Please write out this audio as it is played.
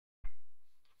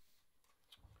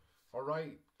All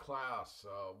right, class,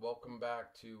 welcome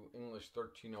back to English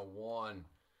 1301,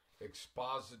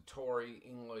 Expository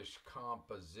English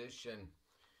Composition.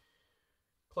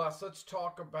 Class, let's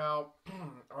talk about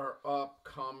our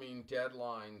upcoming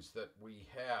deadlines that we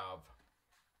have.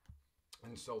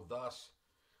 And so thus,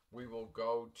 we will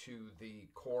go to the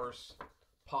course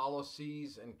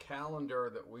policies and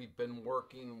calendar that we've been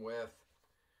working with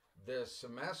this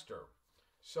semester.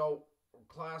 So,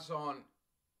 class,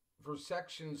 for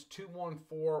sections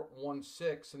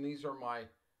 21416, and these are my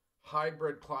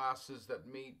hybrid classes that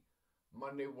meet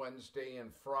Monday, Wednesday,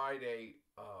 and Friday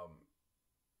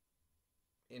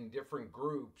in different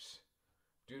groups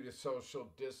due to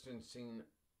social distancing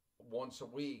once a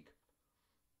week,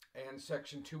 and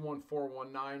section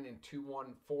 21419 and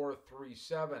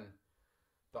 21437,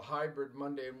 the hybrid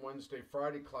Monday and Wednesday,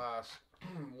 Friday class,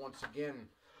 once again,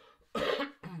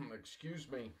 excuse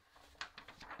me,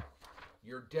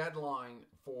 your deadline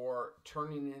for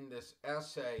turning in this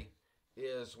essay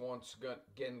is once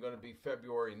again going to be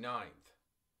February 9th.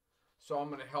 So I'm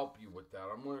going to help you with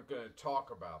that. I'm going to talk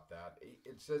about that.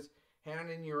 It says hand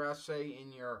in your essay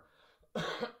in your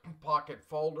pocket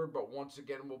folder, but once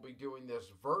again we'll be doing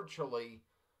this virtually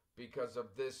because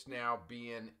of this now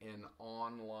being an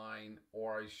online,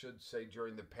 or I should say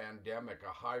during the pandemic,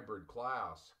 a hybrid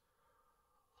class.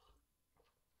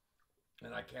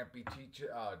 And I can't be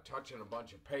touching a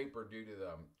bunch of paper due to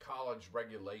the college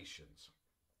regulations.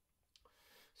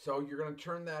 So you're going to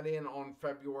turn that in on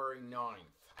February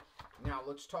 9th. Now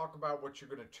let's talk about what you're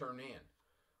going to turn in.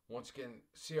 Once again,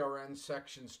 CRN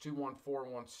sections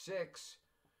 21416,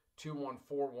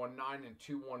 21419, and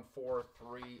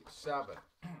 21437.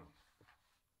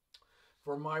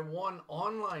 For my one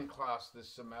online class this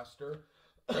semester,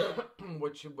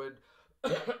 which would,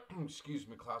 excuse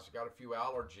me, class, I got a few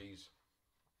allergies,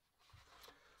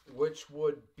 which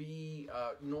would be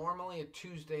normally a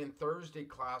Tuesday and Thursday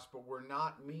class, but we're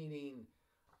not meeting.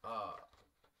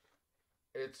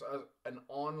 It's an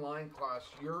online class.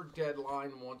 Your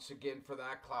deadline, once again, for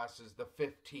that class is the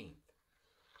 15th.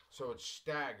 So it's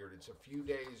staggered. It's a few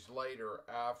days later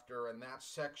after, and that's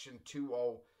section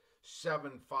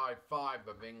 20755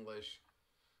 of English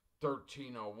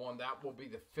 1301. That will be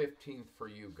the 15th for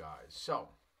you guys. So,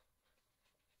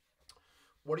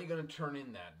 what are you going to turn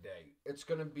in that day? It's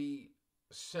going to be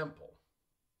simple.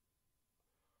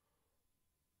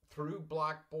 Through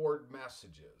Blackboard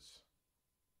messages,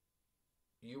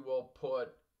 you will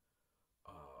put,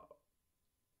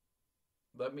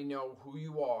 let me know who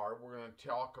you are. We're going to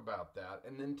talk about that.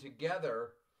 And then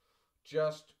together,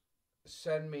 just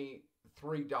send me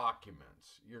 3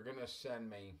 documents. You're going to send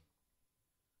me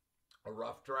a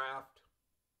rough draft,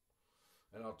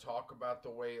 and I'll talk about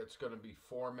the way it's going to be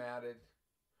formatted.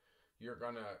 You're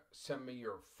going to send me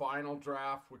your final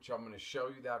draft, which I'm going to show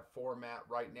you that format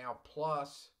right now.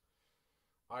 Plus,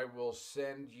 I will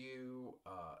send you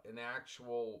an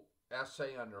actual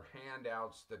essay under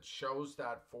handouts that shows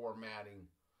that formatting.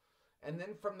 And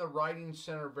then from the Writing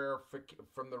Center,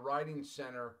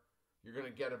 you're going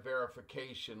to get a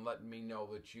verification letting me know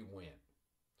that you win.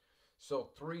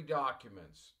 So 3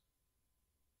 documents: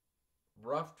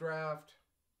 rough draft,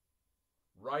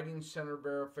 Writing Center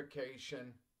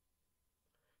verification,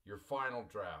 your final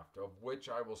draft, of which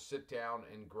I will sit down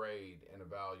and grade and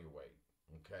evaluate.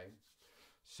 Okay?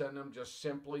 Send them just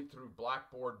simply through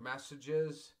Blackboard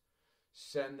messages.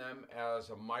 Send them as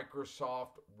a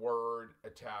Microsoft Word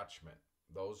attachment.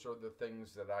 Those are the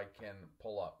things that I can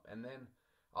pull up. And then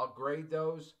I'll grade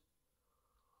those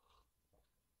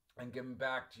and give them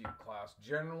back to you, class.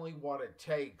 Generally, what it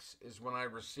takes is when I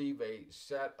receive a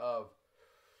set of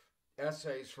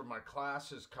essays from my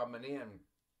classes coming in,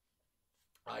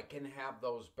 I can have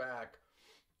those back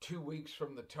 2 weeks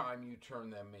from the time you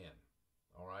turn them in.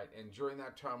 All right. And during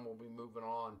that time, we'll be moving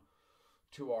on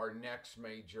to our next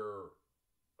major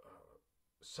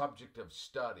subject of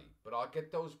study. But I'll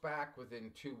get those back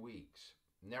within 2 weeks.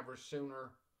 Never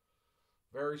sooner.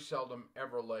 Very seldom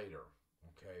ever later.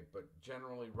 Okay. But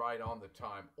generally right on the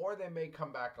time. Or they may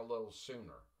come back a little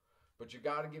sooner. But you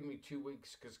got to give me 2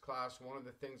 weeks, because, class, one of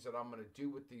the things that I'm going to do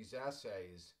with these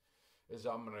essays is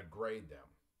I'm going to grade them.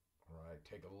 All right.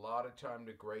 Take a lot of time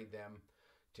to grade them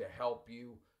to help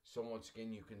you. So once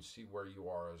again, you can see where you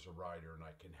are as a writer, and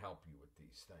I can help you with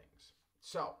these things.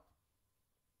 So,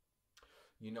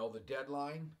 you know the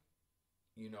deadline.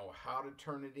 You know how to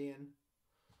turn it in.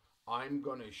 I'm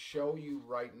going to show you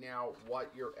right now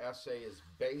what your essay is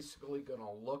basically going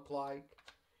to look like.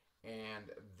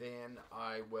 And then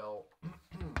I will,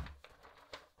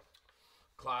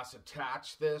 class,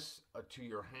 attach this to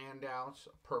your handouts,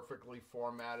 a perfectly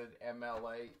formatted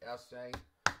MLA essay.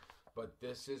 But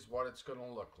this is what it's going to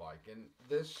look like. And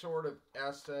this sort of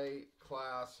essay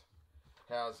class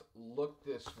has looked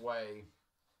this way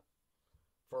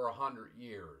for 100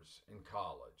 years in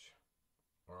college.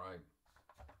 All right.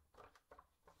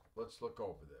 Let's look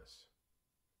over this.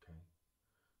 Okay.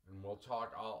 And we'll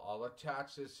talk. I'll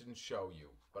attach this and show you,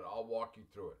 but I'll walk you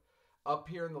through it. Up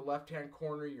here in the left-hand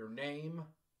corner, your name,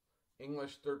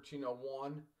 English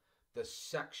 1301, the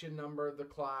section number of the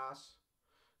class,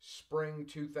 spring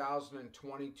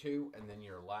 2022, and then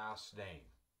your last name.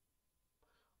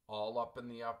 All up in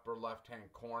the upper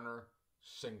left-hand corner,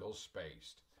 single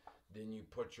spaced. Then you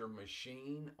put your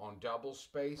machine on double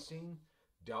spacing,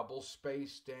 double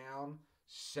space down,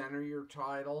 center your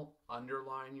title,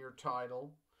 underline your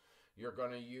title. You're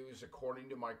going to use, according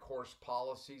to my course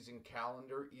policies and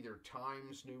calendar, either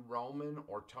Times New Roman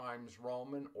or Times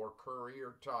Roman or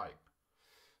Courier type.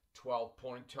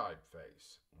 12-point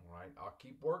typeface. All right, I'll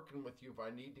keep working with you if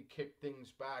I need to kick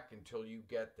things back until you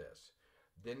get this.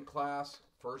 Then class,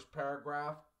 first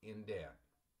paragraph, indent.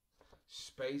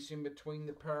 Spacing between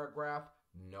the paragraph,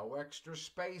 no extra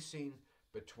spacing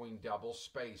between double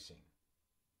spacing.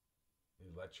 You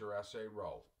let your essay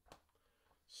roll.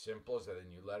 Simple as that,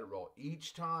 and you let it roll.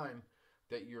 Each time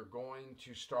that you're going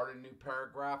to start a new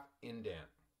paragraph, indent.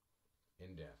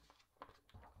 Indent.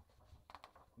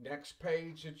 Next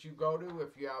page that you go to,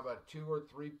 if you have a 2 or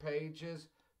 3 pages,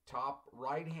 top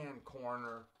right-hand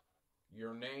corner,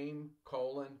 your name,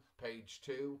 colon, page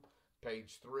 2,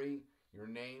 page 3, your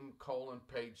name, colon,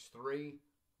 page 3.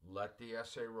 Let the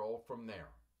essay roll from there.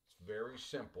 It's very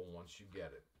simple once you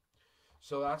get it.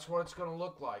 So that's what it's going to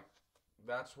look like.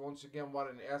 That's once again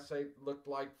what an essay looked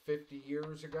like 50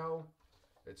 years ago.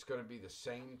 It's going to be the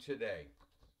same today.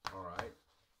 All right.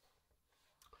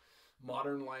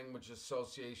 Modern Language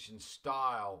Association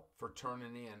style for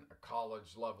turning in a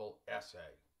college level essay.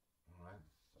 All right.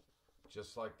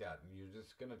 Just like that. And you're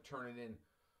just going to turn it in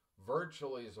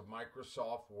virtually as a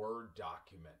Microsoft Word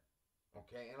document.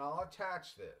 Okay. And I'll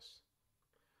attach this.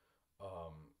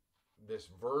 This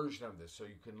version of this so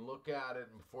you can look at it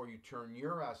before you turn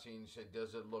your essay and say,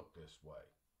 does it look this way?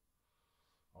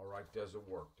 All right, does it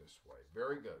work this way?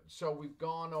 Very good. So we've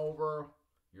gone over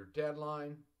your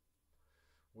deadline.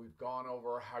 We've gone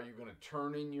over how you're going to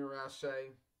turn in your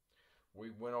essay.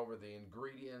 We went over the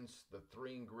ingredients, the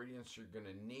 3 ingredients you're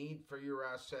going to need for your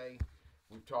essay.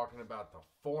 We're talking about the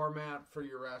format for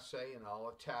your essay, and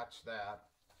I'll attach that.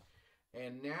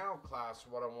 And now, class,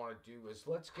 what I want to do is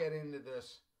let's get into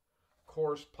this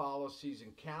course policies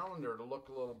and calendar to look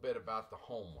a little bit about the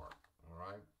homework. All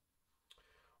right.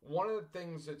 One of the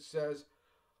things it says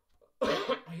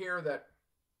here that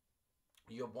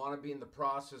you'll want to be in the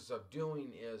process of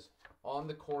doing is on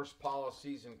the course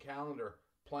policies and calendar,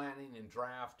 planning and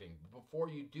drafting. Before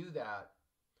you do that,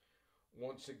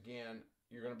 once again,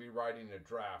 you're going to be writing a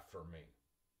draft for me.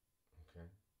 Okay.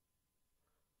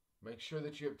 Make sure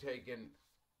that you have taken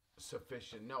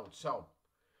sufficient notes. So,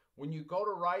 when you go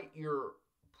to write your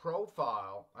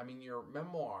profile, your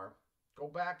memoir, go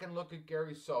back and look at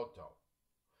Gary Soto.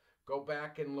 Go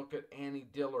back and look at Annie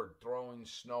Dillard throwing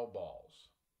snowballs.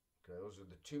 Okay, those are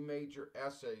the 2 major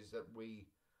essays that we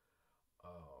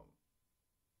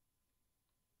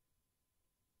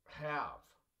have.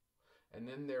 And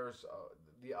then there's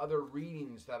the other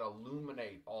readings that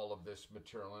illuminate all of this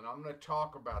material. And I'm going to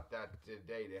talk about that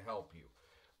today to help you.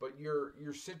 But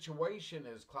your situation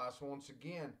is, class, once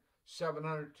again,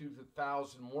 700 to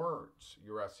 1,000 words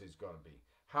your essay is going to be.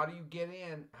 How do you get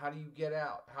in? How do you get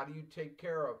out? How do you take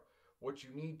care of what you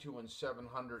need to in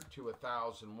 700 to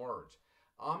 1,000 words?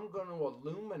 I'm going to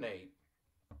illuminate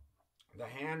the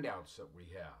handouts that we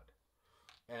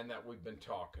had and that we've been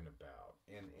talking about,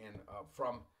 and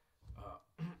from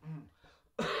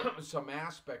some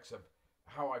aspects of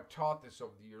how I've taught this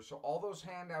over the years. So all those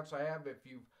handouts I have, if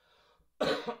you've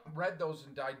read those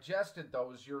and digested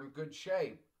those, you're in good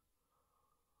shape.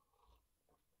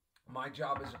 My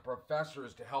job as a professor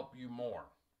is to help you more.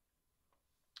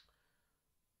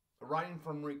 Writing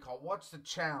from recall. What's the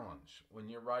challenge when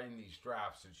you're writing these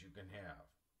drafts that you can have?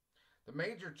 The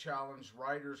major challenge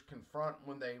writers confront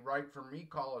when they write from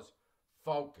recall is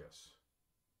focus.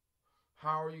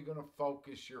 How are you going to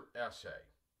focus your essay?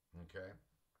 Okay.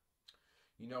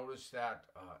 You notice that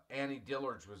Annie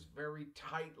Dillard was very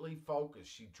tightly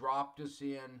focused. She dropped us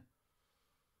in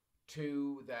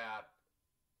to that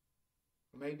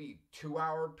maybe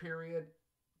 2-hour period,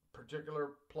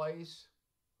 particular place,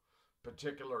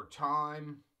 particular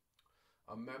time,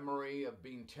 a memory of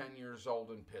being 10 years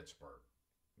old in Pittsburgh,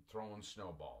 throwing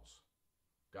snowballs.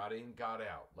 Got in, got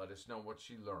out. Let us know what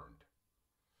she learned.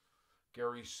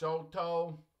 Gary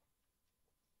Soto,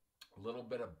 a little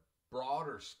bit of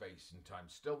broader space and time.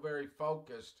 Still very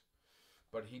focused,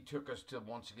 but he took us to,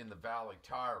 once again, the Valley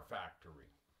Tire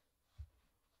Factory.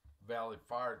 Valley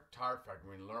Tire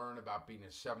Factory. We learn about being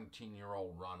a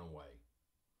 17-year-old runaway.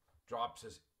 Drops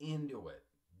us into it.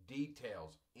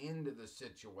 Details into the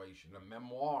situation. A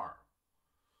memoir.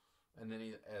 And then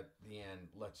he, at the end,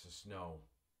 lets us know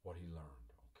what he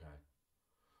learned. Okay?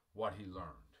 What he learned.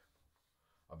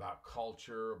 About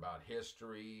culture, about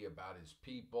history, about his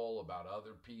people, about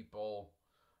other people,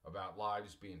 about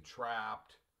lives being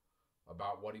trapped,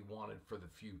 about what he wanted for the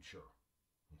future.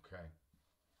 Okay?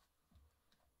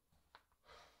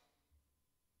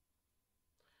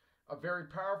 A very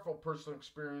powerful personal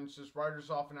experience is writers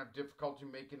often have difficulty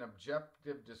making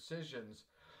objective decisions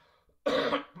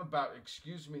about,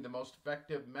 the most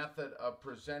effective method of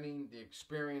presenting the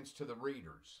experience to the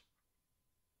readers.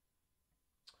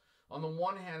 On the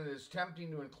one hand, it is tempting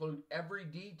to include every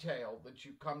detail that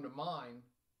you come to mind.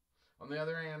 On the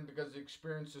other hand, because the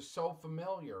experience is so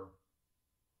familiar,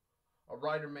 a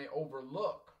writer may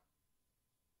overlook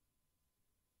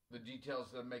the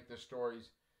details that make the story's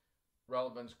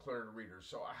relevance clear to readers.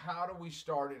 So how do we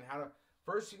start and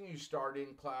first thing you start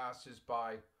in class is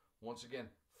by, once again,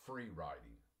 free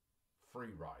writing.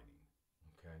 Free writing,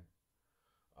 okay?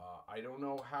 I don't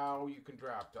know how you can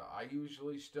draft. I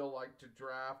usually still like to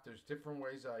draft. There's different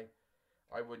ways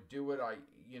I would do it. I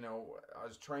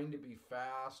was trained to be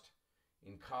fast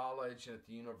in college and at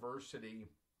the university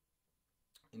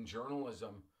in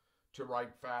journalism to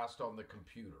write fast on the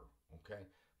computer, okay?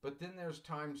 But then there's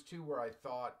times too where I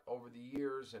thought over the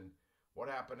years and what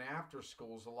happened after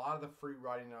school is a lot of the free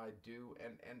writing I do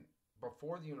and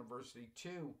before the university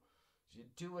too, is you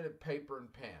do it at paper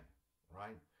and pen,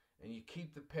 right? And you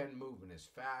keep the pen moving as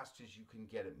fast as you can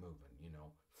get it moving,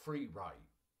 free write.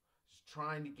 Just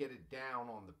trying to get it down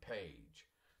on the page.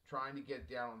 Trying to get it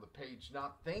down on the page,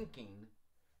 not thinking,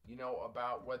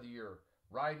 about whether you're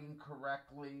writing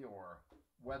correctly or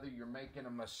whether you're making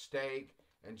a mistake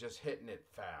and just hitting it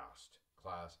fast,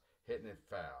 class, hitting it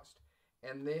fast.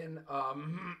 And then,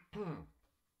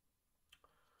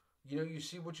 you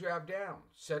see what you have down.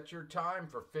 Set your time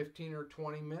for 15 or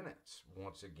 20 minutes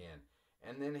once again.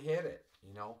 And then hit it,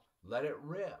 let it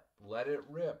rip, let it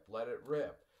rip, let it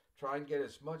rip. Try and get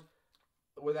as much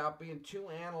without being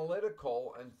too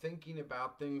analytical and thinking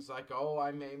about things like, oh,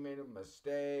 I may have made a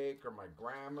mistake or my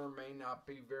grammar may not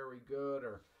be very good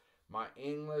or my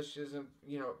English isn't,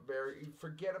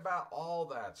 forget about all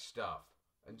that stuff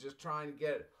and just trying to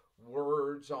get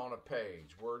words on a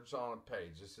page,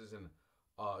 This isn't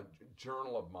a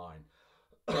journal of mine.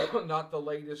 Not the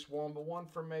latest one, but one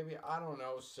from maybe,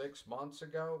 6 months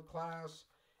ago, class.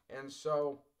 And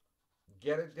so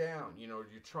get it down. You're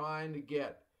trying to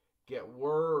get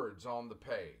words on the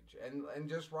page and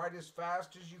just write as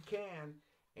fast as you can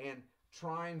and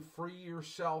try and free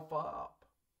yourself up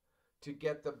to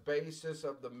get the basis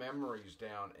of the memories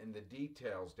down and the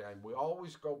details down. We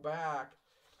always go back,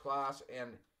 class,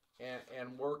 and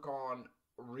work on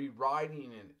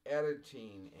rewriting and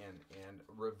editing and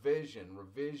revision.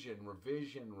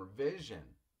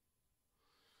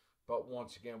 But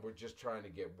once again, we're just trying to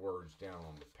get words down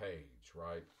on the page,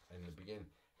 right? In the beginning.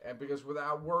 And because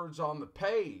without words on the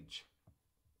page,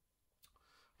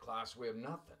 class, we have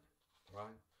nothing,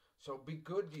 right? So be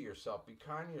good to yourself. Be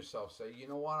kind to yourself. Say, you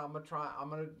know what? I'm going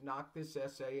to knock this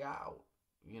essay out,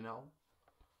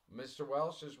 Mr.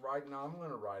 Welsh is writing. I'm going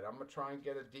to write. I'm going to try and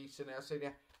get a decent essay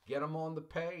down. Get them on the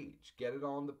page. Get it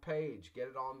on the page. Get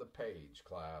it on the page,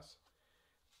 class.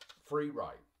 Free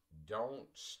write. Don't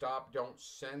stop. Don't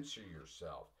censor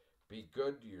yourself. Be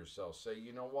good to yourself. Say,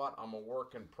 you know what? I'm a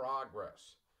work in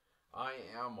progress. I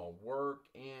am a work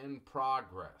in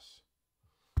progress.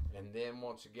 And then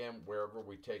once again, wherever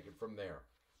we take it from there.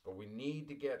 But we need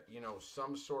to get,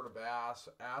 some sort of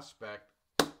aspect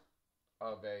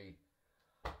of a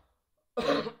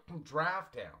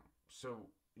draft down. So,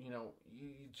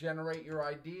 you generate your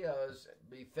ideas,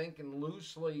 be thinking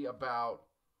loosely about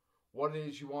what it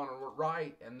is you want to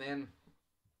write, and then,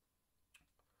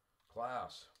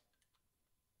 class,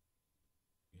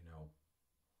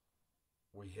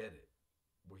 we hit it.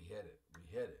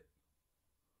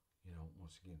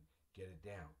 Once again, get it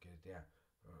down.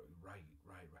 Write.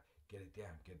 Get it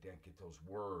down. Get those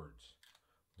words,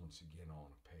 once again, on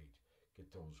a page.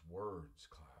 Get those words,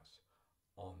 class,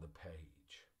 on the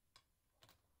page.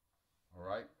 All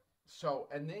right? So,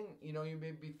 and then, you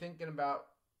may be thinking about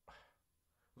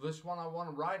this one I want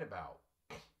to write about.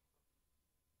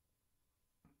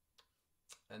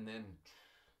 And then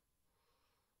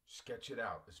sketch it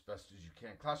out as best as you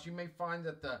can. Class, you may find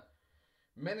that the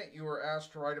Minute you are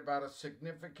asked to write about a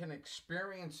significant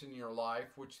experience in your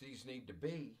life, which these need to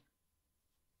be,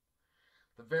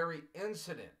 the very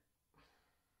incident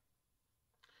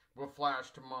will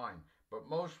flash to mind. But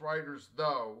most writers,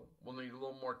 though, will need a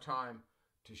little more time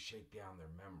to shake down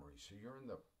their memories. So you're in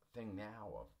the thing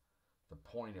now of the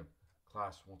point of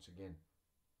class, once again,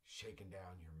 shaking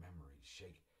down your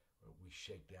memories. We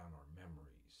shake down our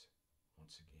memories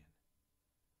once again.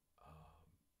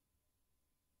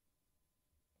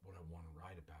 What I want to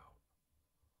write about.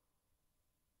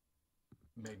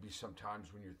 Maybe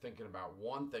sometimes when you're thinking about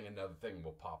one thing, another thing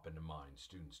will pop into mind.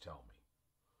 Students tell me.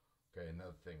 Okay,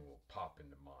 another thing will pop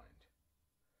into mind.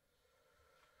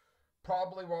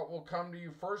 Probably what will come to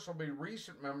you first will be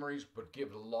recent memories, but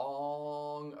give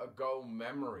long ago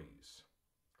memories,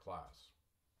 class.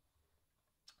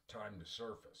 Time to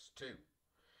surface. 2,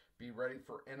 be ready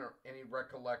for any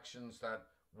recollections that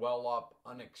well up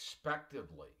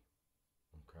unexpectedly.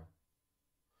 Okay.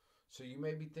 So you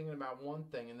may be thinking about one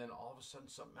thing and then all of a sudden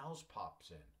something else pops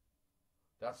in.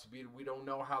 That's the beauty. We don't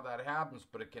know how that happens,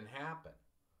 but it can happen.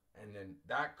 And then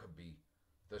that could be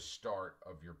the start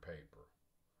of your paper.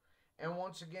 And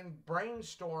once again,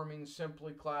 brainstorming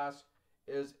simply, class,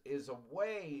 is a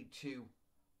way to,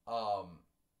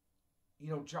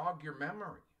 jog your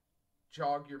memory.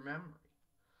 Jog your memory.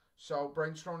 So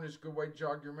brainstorming is a good way to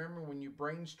jog your memory. When you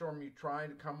brainstorm, you try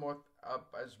to come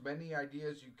up as many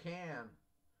ideas as you can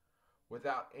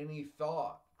without any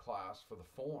thought, class, for the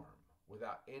form.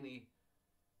 Without any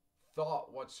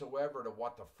thought whatsoever to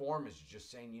what the form is. You're just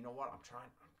saying, you know what, I'm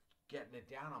getting it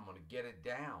down. I'm going to get it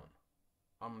down.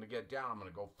 I'm going to get down. I'm going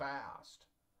to go fast.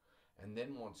 And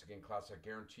then once again, class, I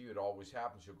guarantee you it always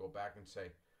happens. You'll go back and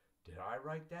say, did I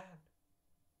write that?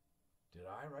 Did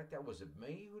I write that? Was it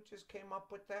me who just came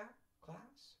up with that,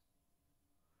 class?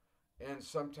 And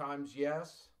sometimes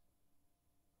yes.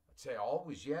 I'd say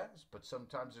always yes, but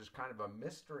sometimes there's kind of a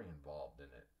mystery involved in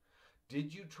it.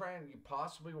 Did you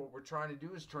possibly what we're trying to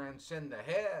do is transcend the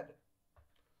head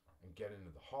and get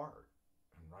into the heart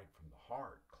and write from the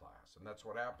heart, class. And that's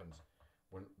what happens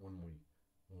when we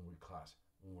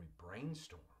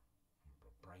brainstorming,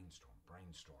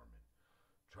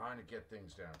 trying to get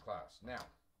things down, class. Now,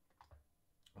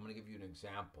 I'm going to give you an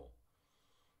example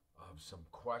of some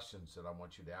questions that I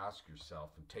want you to ask yourself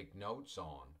and take notes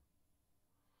on.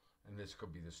 And this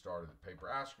could be the start of the paper.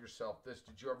 Ask yourself this: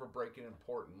 did you ever break an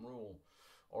important rule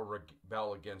or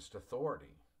rebel against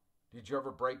authority? Did you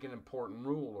ever break an important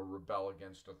rule or rebel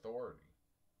against authority?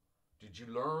 Did you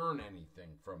learn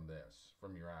anything from this,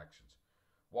 from your actions?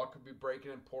 What could be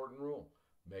breaking an important rule?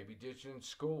 Maybe ditching in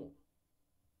school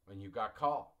and you got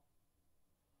caught.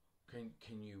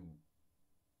 Can you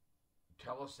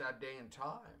tell us that day and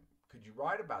time? Could you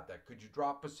write about that? Could you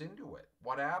drop us into it?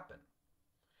 What happened?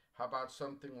 How about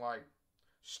something like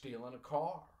stealing a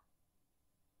car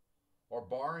or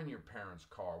borrowing your parents'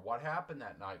 car? What happened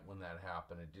that night when that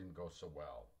happened? It didn't go so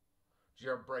well. Did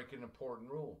you ever break an important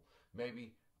rule?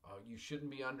 Maybe you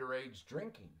shouldn't be underage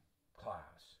drinking,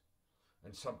 class,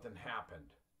 and something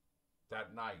happened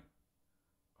that night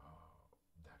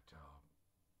that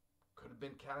could have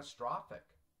been catastrophic.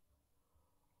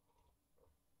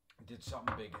 Did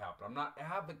something big happen? I'm not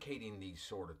advocating these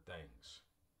sort of things,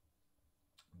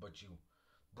 but you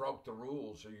broke the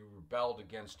rules or you rebelled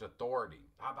against authority.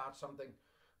 How about something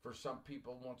for some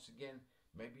people, once again,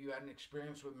 maybe you had an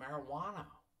experience with marijuana,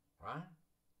 right?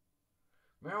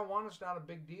 Marijuana's not a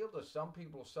big deal to some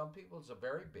people. Some people it's a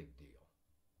very big deal.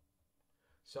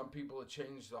 Some people it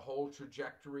changed the whole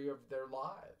trajectory of their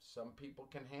lives. Some people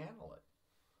can handle it.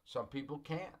 Some people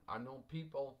can't. I know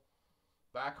people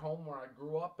back home where I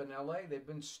grew up in LA, they've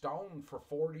been stoned for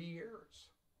 40 years.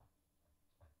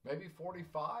 Maybe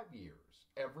 45 years,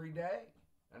 every day.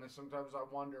 And then sometimes I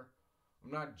wonder,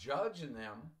 I'm not judging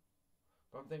them,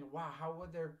 but I'm thinking, wow, how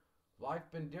would their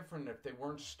life been different if they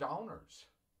weren't stoners?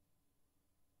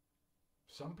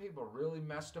 Some people really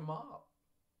messed them up.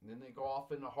 And then they go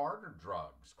off into harder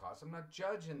drugs. Class, I'm not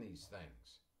judging these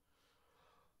things.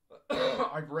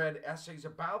 I've read essays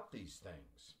about these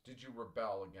things. Did you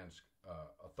rebel against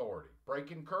authority?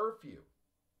 Breaking curfew.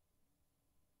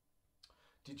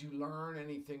 Did you learn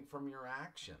anything from your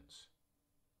actions?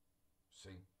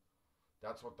 See,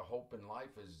 that's what the hope in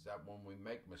life is, that when we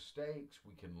make mistakes,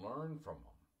 we can learn from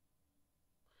them.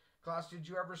 Class, did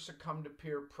you ever succumb to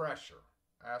peer pressure?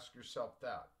 Ask yourself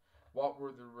that. What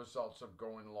were the results of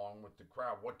going along with the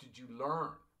crowd? What did you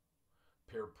learn?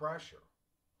 Peer pressure.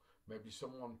 Maybe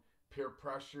someone peer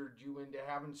pressured you into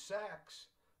having sex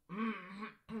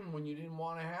when you didn't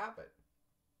want to have it.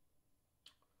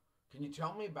 Can you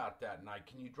tell me about that night?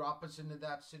 Can you drop us into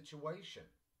that situation?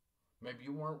 Maybe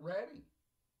you weren't ready.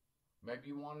 Maybe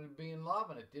you wanted to be in love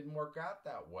and it didn't work out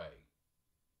that way.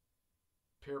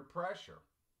 Peer pressure.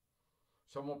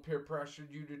 Someone peer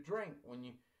pressured you to drink when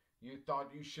you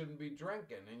thought you shouldn't be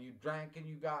drinking, and you drank and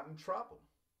you got in trouble.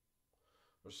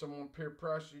 Or someone peer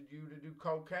pressured you to do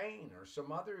cocaine or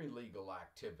some other illegal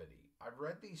activity. I've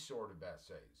read these sort of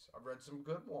essays. I've read some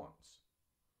good ones.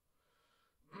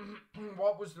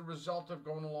 What was the result of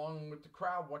going along with the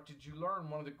crowd? What did you learn?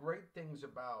 One of the great things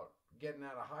about getting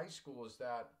out of high school is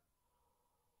that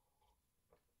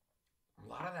a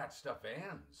lot of that stuff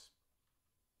ends.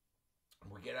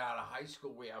 When we get out of high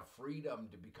school, we have freedom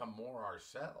to become more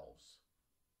ourselves.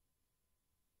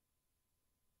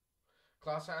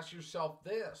 Class, ask yourself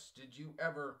this. Did you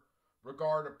ever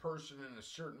regard a person in a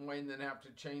certain way and then have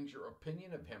to change your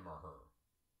opinion of him or her?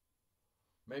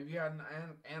 Maybe you had an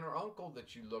aunt or uncle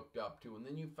that you looked up to, and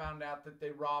then you found out that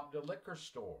they robbed a liquor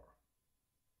store.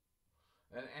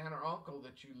 An aunt or uncle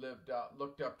that you looked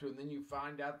up to, and then you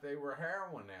find out they were a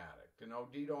heroin addict and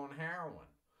OD'd on heroin.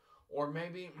 Or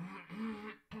maybe,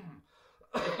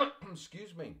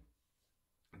 excuse me,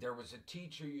 there was a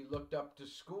teacher you looked up to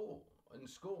in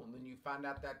school, and then you found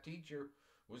out that teacher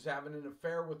was having an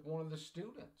affair with one of the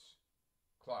students'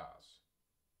 class.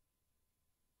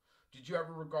 Did you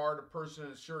ever regard a person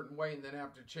in a certain way and then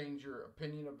have to change your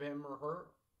opinion of him or her?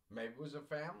 Maybe it was a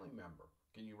family member.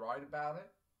 Can you write about it?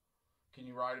 Can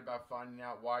you write about finding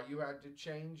out why you had to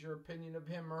change your opinion of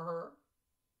him or her?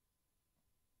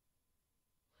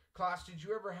 Class, did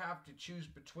you ever have to choose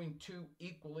between two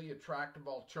equally attractive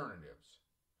alternatives?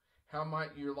 How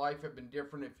might your life have been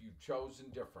different if you'd chosen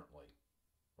differently?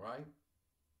 Right?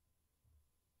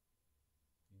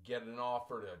 You get an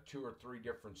offer to 2 or 3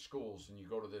 different schools and you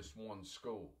go to this one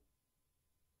school.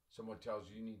 Someone tells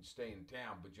you need to stay in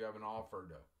town, but you have an offer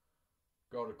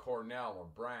to go to Cornell or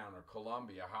Brown or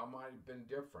Columbia. How might it have been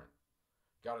different?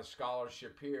 Got a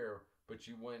scholarship here, but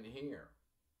you went here.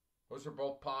 Those are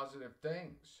both positive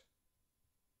things.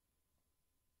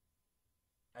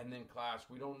 And then class,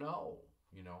 we don't know,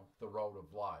 the road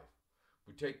of life.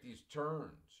 We take these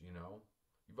turns,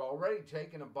 You've already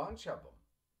taken a bunch of them.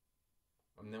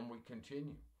 And then we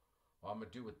continue. Well, I'm going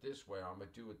to do it this way. I'm going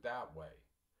to do it that way.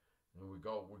 And we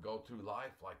go through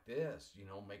life like this,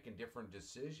 making different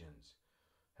decisions.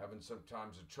 Having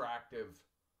sometimes attractive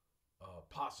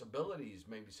possibilities,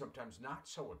 maybe sometimes not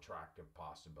so attractive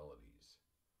possibilities.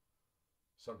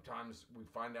 Sometimes we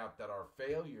find out that our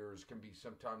failures can be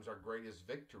sometimes our greatest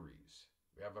victories.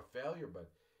 We have a failure,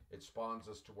 but it spawns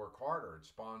us to work harder. It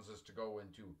spawns us to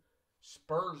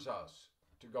spurs us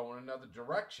to go in another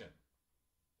direction.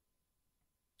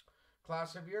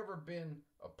 Class, have you ever been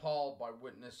appalled by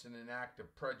witnessing an act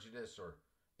of prejudice or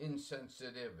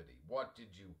insensitivity? What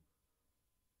did you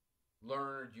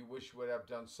learn, or do you wish you would have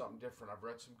done something different? I've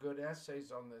read some good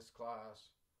essays on this, class.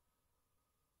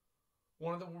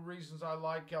 One of the reasons I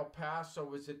like El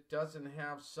Paso is it doesn't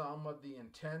have some of the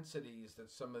intensities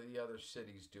that some of the other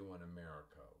cities do in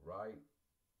America, right?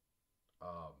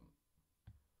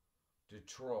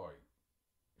 Detroit,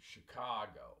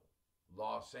 Chicago,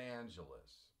 Los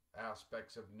Angeles,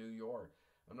 aspects of New York.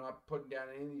 I'm not putting down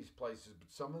any of these places,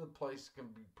 but some of the places can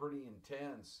be pretty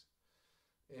intense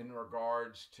in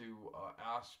regards to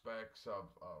aspects of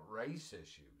race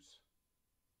issues.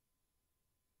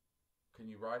 Can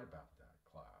you write about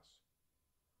that, class?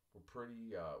 We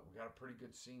got a pretty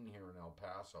good scene here in El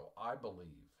Paso, I believe.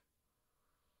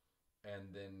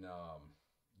 And then,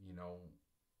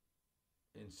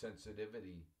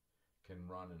 insensitivity can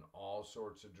run in all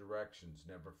sorts of directions.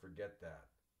 Never forget that.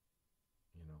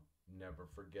 Never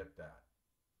forget that.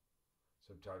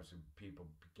 Sometimes people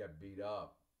get beat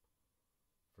up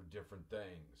for different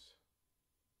things.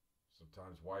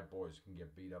 Sometimes white boys can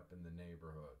get beat up in the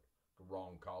neighborhood, the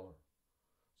wrong color.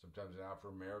 Sometimes an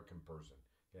Afro-American person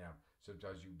can have.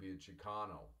 Sometimes you can be a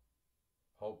Chicano.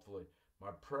 Hopefully,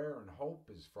 my prayer and hope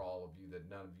is for all of you that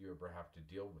none of you ever have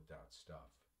to deal with that stuff.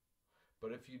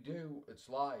 But if you do, it's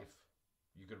life.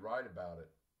 You could write about it.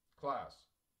 Class.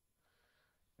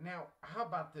 Now, how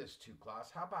about this too, class?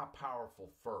 How about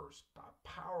powerful first?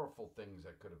 Powerful things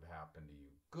that could have happened to you.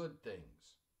 Good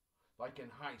things. Like in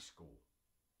high school.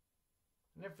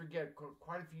 I never forget,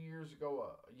 quite a few years ago,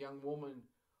 a young woman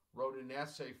wrote an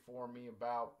essay for me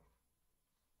about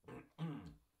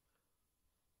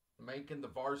making the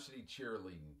varsity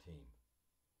cheerleading team.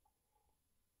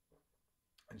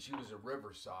 And she was at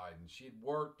Riverside, and she had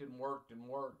worked and worked and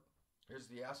worked. Here's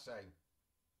the essay.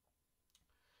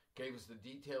 Gave us the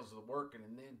details of the work, and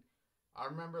then I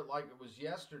remember it like it was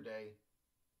yesterday.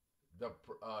 The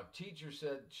teacher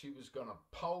said she was going to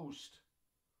post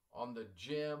on the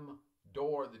gym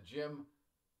door, the gym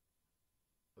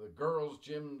the girls'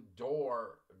 gym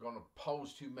door going to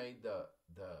post who made the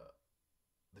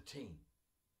team,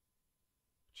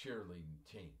 cheerleading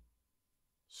team,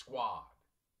 squad.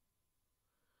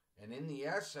 And in the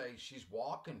essay, she's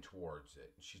walking towards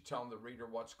it. And she's telling the reader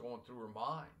what's going through her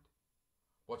mind,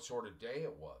 what sort of day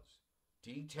it was,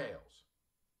 details.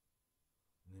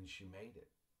 And then she made it.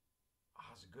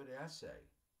 Oh, it's a good essay.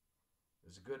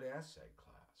 It's a good essay,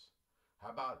 class. How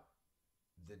about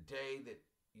the day that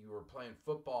you were playing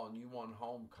football and you won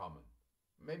homecoming?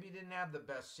 Maybe you didn't have the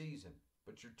best season,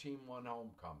 but your team won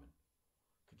homecoming.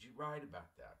 Could you write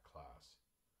about that, class?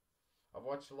 I've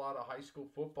watched a lot of high school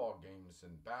football games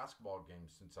and basketball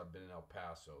games since I've been in El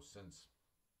Paso. Since,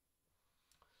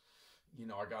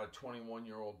 I got a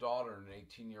 21-year-old daughter and an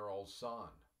 18-year-old son.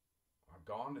 I've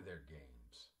gone to their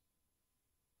games.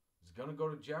 I was going to go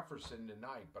to Jefferson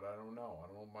tonight, but I don't know. I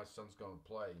don't know if my son's going to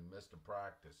play. He missed a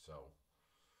practice, so.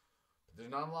 But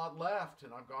there's not a lot left,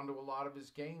 and I've gone to a lot of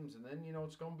his games, and then,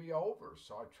 it's going to be over.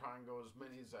 So I try and go as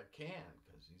many as I can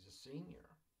because he's a senior.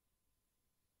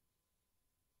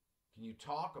 Can you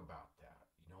talk about that?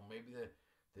 Maybe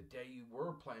the day you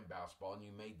were playing basketball and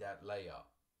you made that layup,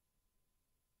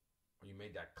 or you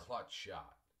made that clutch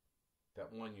shot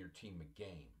that won your team a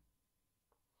game.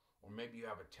 Or maybe you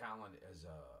have a talent as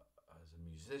a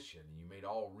musician and you made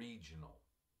all regional,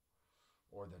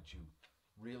 or that you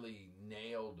really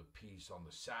nailed a piece on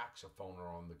the saxophone or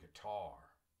on the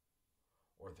guitar,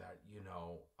 or that,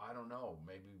 I don't know,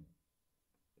 maybe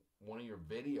one of your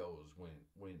videos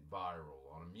went viral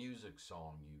on a music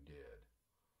song you did,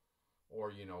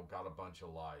 or, got a bunch of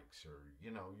likes, or,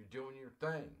 you're doing your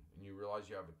thing and you realize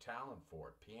you have a talent for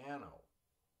it. Piano,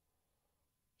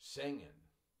 singing,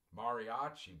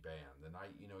 mariachi band. The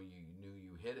night, you knew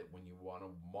you hit it when you won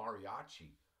a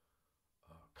mariachi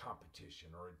competition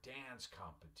or a dance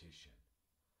competition.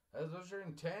 Those are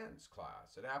intense,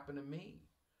 class. It happened to me.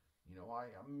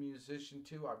 I'm a musician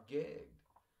too. I've gigged.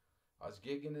 I was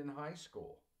gigging in high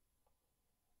school,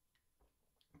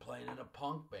 playing in a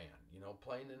punk band,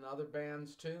 playing in other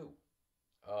bands too.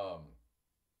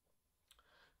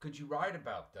 Could you write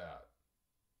about that?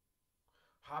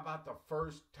 How about the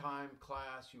first time,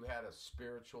 class, you had a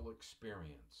spiritual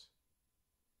experience?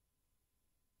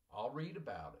 I'll read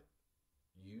about it.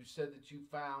 You said that you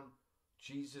found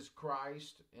Jesus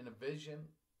Christ in a vision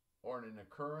or in an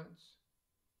occurrence.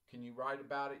 Can you write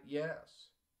about it?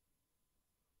 Yes.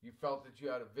 You felt that you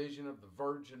had a vision of the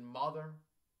Virgin Mother,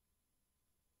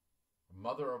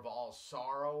 Mother of all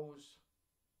sorrows,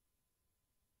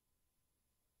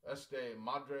 Este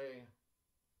Madre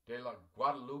de la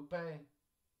Guadalupe. You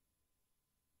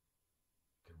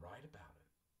could write about it.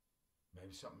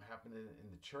 Maybe something happened in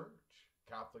the church,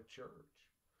 Catholic Church.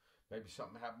 Maybe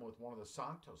something happened with one of the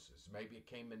Santoses. Maybe it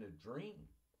came in a dream.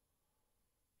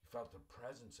 You felt the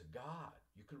presence of God.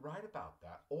 You could write about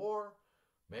that. Or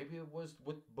maybe it was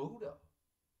with Buddha.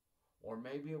 Or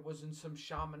maybe it was in some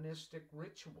shamanistic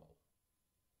ritual.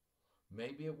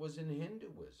 Maybe it was in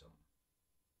Hinduism.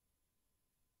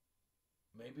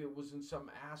 Maybe it was in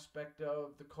some aspect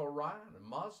of the Quran, a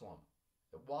Muslim.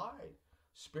 Wide.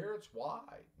 Spirits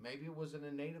wide. Maybe it was in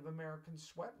a Native American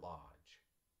sweat lodge.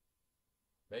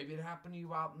 Maybe it happened to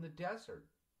you out in the desert.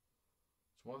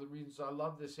 It's one of the reasons I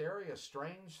love this area.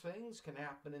 Strange things can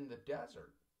happen in the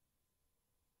desert.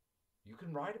 You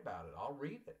can write about it. I'll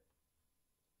read it.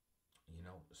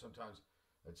 Sometimes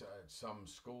it's at some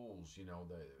schools, I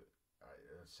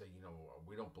say,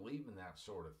 we don't believe in that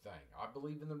sort of thing. I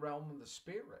believe in the realm of the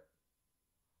spirit.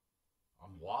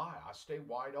 I'm wide. I stay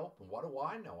wide open. What do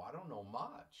I know? I don't know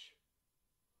much.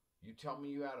 You tell me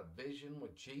you had a vision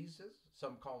with Jesus.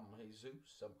 Some call him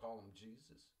Jesus. Some call him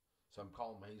Jesus. Some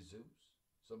call him Jesus.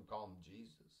 Some call him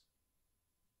Jesus.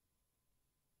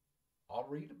 I'll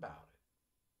read about it.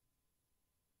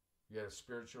 You had a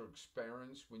spiritual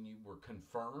experience when you were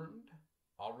confirmed.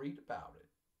 I'll read about it.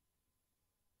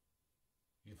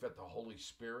 You felt the Holy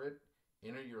Spirit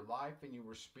enter your life and you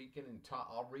were speaking in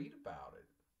tongues. I'll read about it.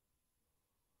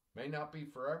 May not be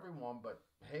for everyone, but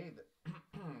hey,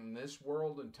 in this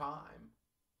world and time,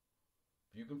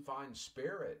 if you can find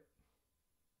spirit,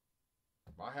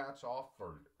 my hat's off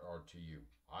to you.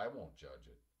 I won't judge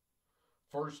it.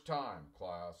 First time,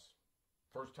 class.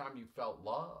 First time you felt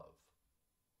love.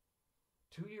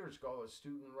 2 years ago, a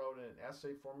student wrote an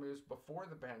essay for me. It was before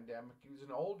the pandemic. He was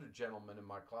an older gentleman in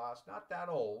my class, not that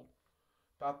old,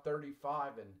 about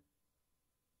 35, and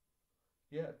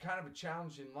he had kind of a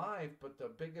challenging life, but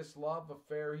the biggest love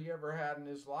affair he ever had in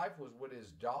his life was with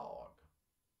his dog.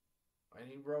 And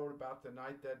he wrote about the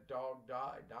night that dog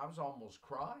died. I was almost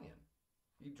crying.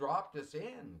 He dropped us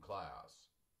in, class.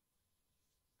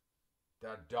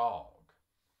 That dog.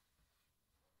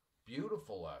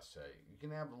 beautiful essay. You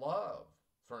can have love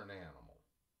for an animal.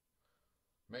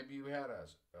 Maybe you had a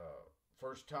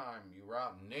first time you were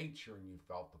out in nature and you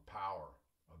felt the power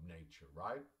of nature,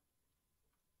 right?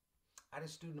 I had a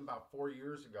student about 4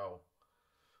 years ago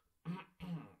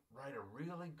write a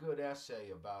really good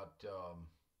essay about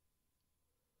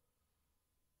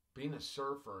being a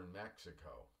surfer in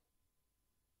Mexico.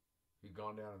 He'd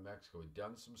gone down to Mexico. He'd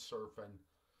done some surfing,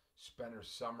 spent her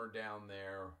summer down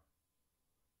there,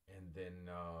 and then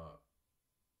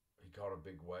he caught a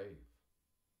big wave.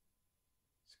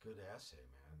 It's a good essay,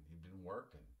 man. He'd been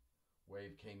working.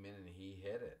 Wave came in and he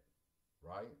hit it,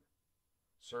 right?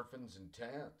 Surfing's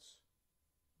intense.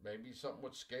 Maybe something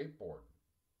with skateboarding.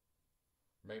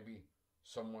 Maybe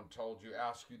someone told you,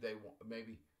 asked you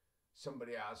maybe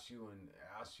somebody asked you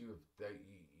if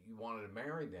you wanted to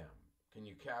marry them. Can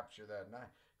you capture that night?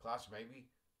 Class, maybe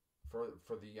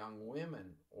for the young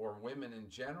women or women in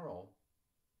general,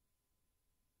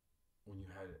 when you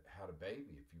had a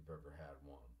baby, if you've ever had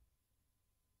one,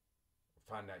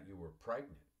 find out you were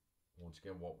pregnant. Once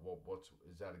again, what's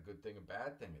is that a good thing, a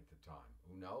bad thing at the time?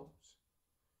 Who knows?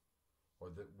 Or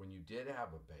that when you did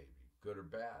have a baby, good or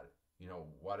bad,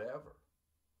 whatever.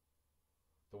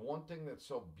 The one thing that's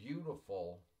so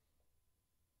beautiful,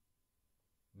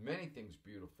 many things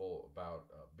beautiful about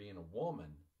being a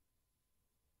woman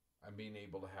and being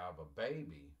able to have a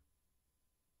baby,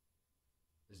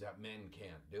 is that men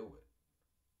can't do it.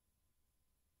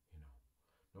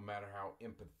 No matter how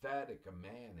empathetic a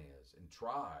man is and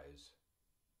tries,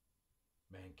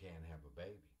 man can't have a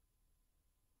baby.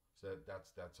 So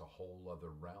that's a whole other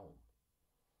realm.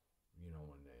 And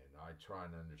I try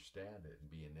and understand it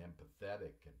and be an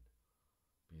empathetic and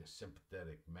be a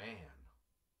sympathetic man.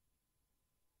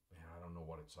 Man, I don't know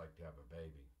what it's like to have a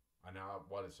baby. I know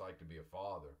what it's like to be a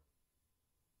father.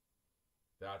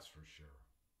 That's for sure.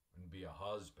 And be a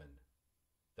husband.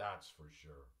 That's for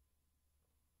sure.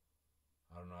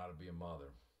 I don't know how to be a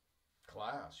mother.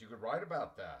 Class, you could write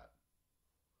about that.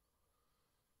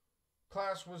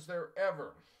 Class, was there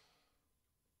ever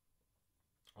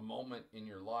a moment in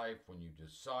your life when you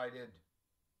decided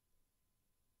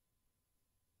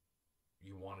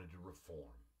you wanted to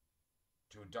reform,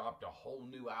 to adopt a whole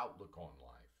new outlook on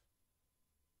life?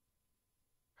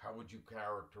 How would you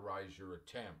characterize your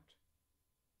attempt?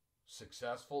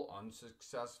 Successful,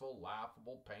 unsuccessful,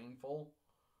 laughable, painful?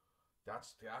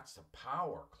 That's the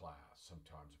power class.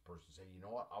 Sometimes a person say, you know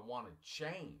what, I want to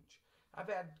change. I've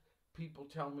had people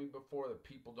tell me before that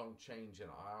people don't change,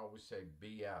 and I always say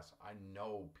BS. I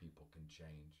know people can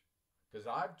change because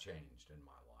I've changed in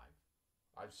my life.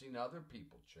 I've seen other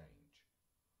people change.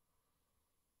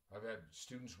 I've had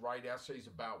students write essays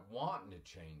about wanting to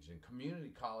change, and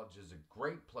community college is a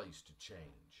great place to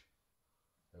change.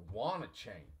 They want to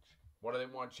change. What do they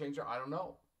want to change? I don't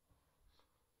know.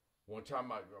 One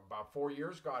time, about 4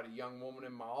 years ago, I had a young woman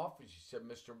in my office. She said,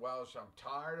 Mr. Welsh, I'm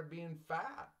tired of being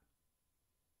fat.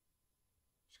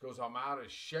 She goes, I'm out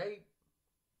of shape.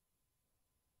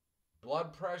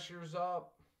 Blood pressure's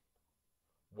up.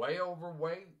 Way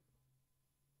overweight.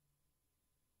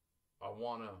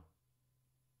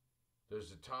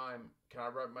 There's a time, can I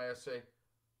write my essay?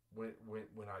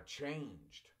 When I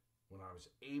changed, when I was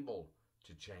able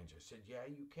to change. I said, yeah,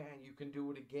 you can. You can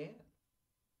do it again.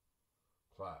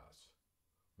 Class.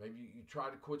 Maybe you try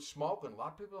to quit smoking. A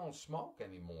lot of people don't smoke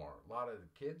anymore. A lot of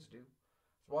the kids do. I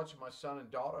was watching my son and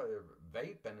daughter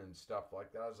vaping and stuff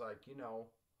like that. I was like,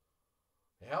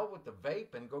 hell with the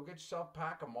vaping. Go get yourself a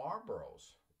pack of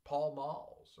Marlboros, Pall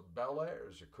Malls, or Bel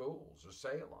Airs, or Cools, or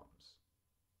Salems.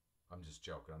 I'm just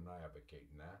joking. I'm not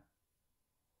advocating that.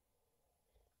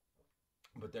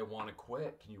 But they want to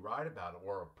quit. Can you write about it?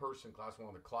 Or a person, class, one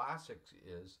of the classics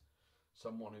is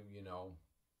someone who,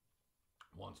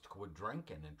 wants to quit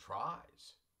drinking and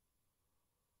tries.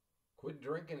 Quit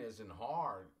drinking isn't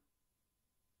hard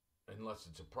unless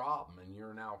it's a problem and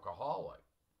you're an alcoholic.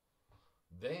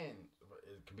 Then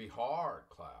it can be hard,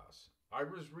 class. I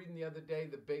was reading the other day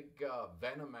the big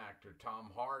Venom actor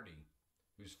Tom Hardy,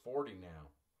 who's 40 now.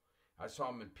 I saw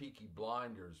him in Peaky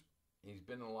Blinders. He's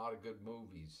been in a lot of good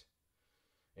movies.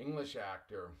 English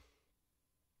actor.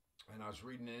 And I was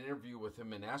reading an interview with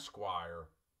him in Esquire.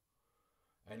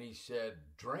 And he said,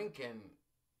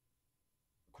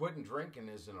 quitting drinking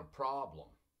isn't a problem.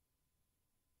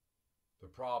 The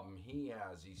problem he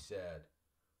has, he said,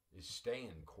 is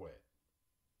staying quit.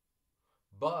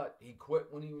 But he quit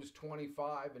when he was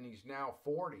 25 and he's now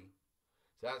 40.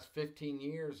 So that's 15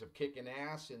 years of kicking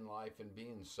ass in life and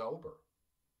being sober.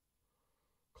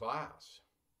 Class.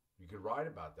 You could write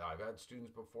about that. I've had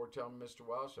students before tell me, Mr.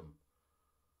 Welsh,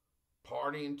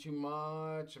 partying too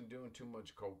much. I'm doing too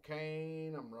much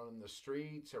cocaine. I'm running the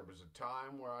streets. There was a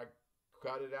time where I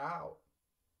cut it out.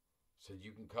 Said,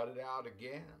 you can cut it out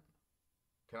again.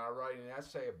 Can I write an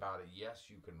essay about it? Yes,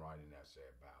 you can write an essay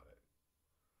about it.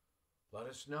 Let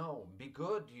us know. Be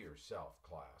good to yourself,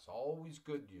 class. Always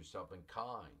good to yourself and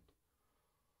kind.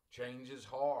 Change is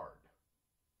hard.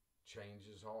 Change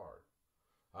is hard.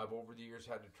 I've over the years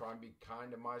had to try and be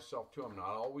kind to myself too. I'm not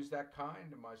always that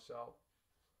kind to myself.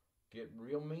 Getting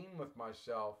real mean with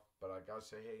myself, but I gotta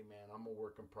say, hey man, I'm a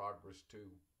work in progress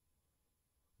too.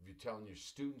 If you're telling your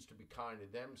students to be kind to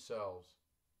themselves,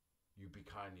 you be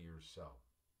kind to yourself,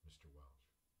 Mr. Welch.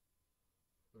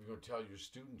 If you're gonna tell your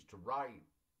students to write,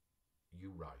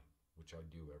 you write, which I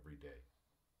do every day.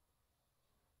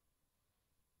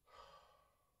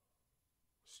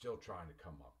 Still trying to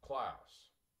come up. Class.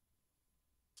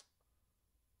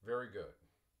 Very good.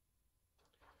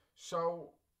 So,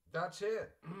 that's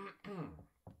it.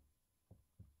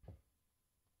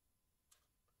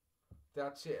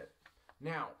 That's it.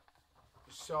 Now,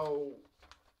 so,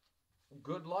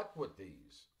 good luck with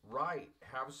these. Write.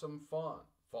 Have some fun.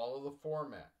 Follow the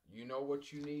format. You know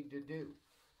what you need to do.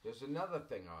 There's another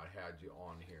thing I had you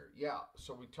on here. Yeah,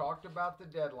 so we talked about the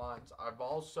deadlines. I've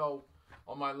also,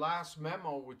 on my last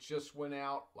memo, which just went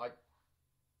out like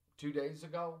 2 days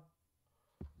ago,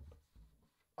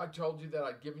 I told you that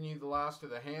I'd given you the last of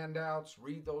the handouts.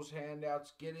 Read those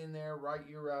handouts. Get in there. Write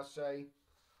your essay.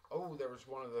 Oh, there was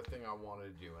one other thing I wanted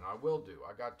to do, and I will do.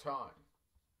 I got time.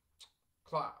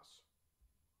 Class.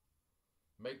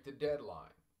 Make the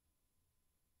deadline.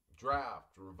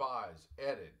 Draft, revise,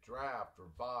 edit, draft,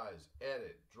 revise,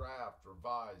 edit, draft,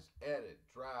 revise, edit,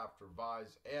 draft,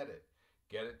 revise, edit.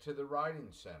 Get it to the Writing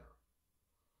Center.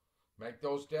 Make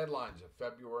those deadlines of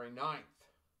February 9th.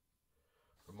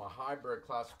 For my hybrid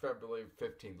class, February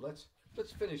 15th.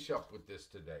 Let's finish up with this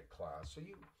today, class. So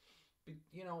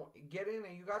you know, get in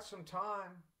and you got some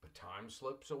time, but time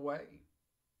slips away.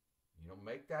 You know,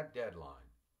 make that deadline.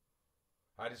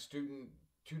 I had a student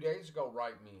 2 days ago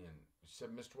write me and said,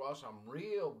 Mr. Welsh, I'm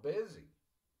real busy.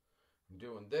 I'm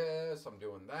doing this, I'm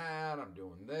doing that, I'm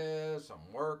doing this,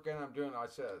 I'm working, I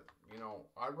said, you know,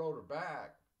 I wrote her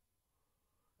back.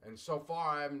 And so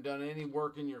far, I haven't done any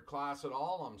work in your class at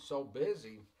all. I'm so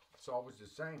busy. It's always the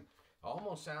same. It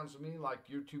almost sounds to me like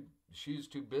she's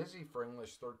too busy for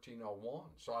English 1301.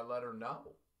 So I let her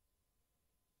know.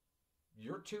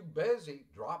 You're too busy.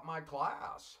 Drop my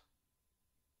class.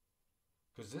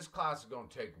 Because this class is going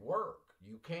to take work.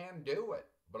 You can do it,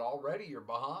 but already you're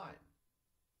behind.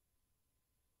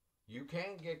 You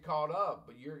can get caught up,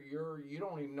 but you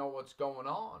don't even know what's going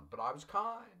on. But I was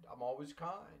kind. I'm always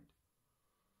kind.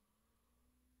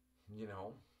 You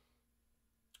know,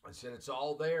 I said it's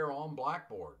all there on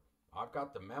Blackboard. I've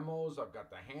got the memos, I've got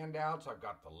the handouts, I've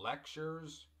got the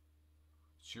lectures.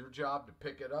 It's your job to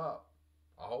pick it up.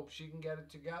 I hope she can get it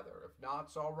together. If not,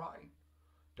 it's all right.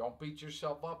 Don't beat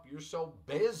yourself up. You're so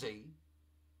busy.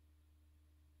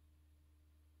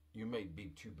 You may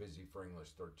be too busy for English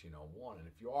 1301. And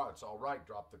if you are, it's all right.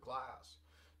 Drop the class.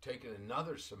 Take it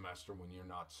another semester when you're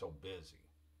not so busy.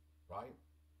 Right?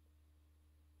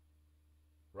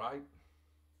 Right?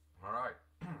 All right.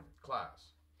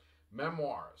 Class.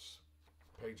 Memoirs.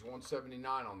 Page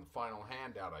 179 on the final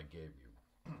handout I gave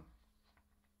you.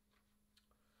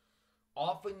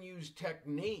 Often used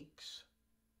techniques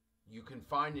you can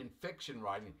find in fiction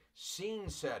writing. Scene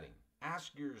setting.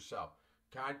 Ask yourself,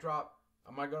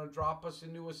 am I going to drop us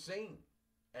into a scene?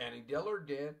 Annie Dillard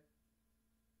did.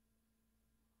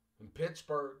 In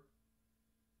Pittsburgh.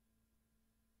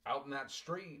 Out in that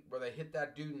street where they hit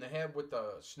that dude in the head with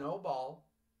a snowball.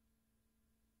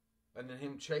 And then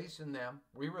him chasing them.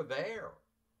 We were there.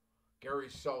 Gary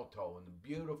Soto and the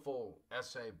beautiful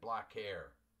essay, Black Hair.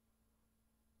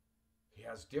 He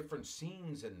has different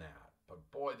scenes in that. But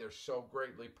boy, they're so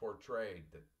greatly portrayed.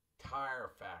 The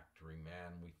tire factory,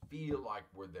 man. We feel like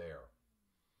we're there.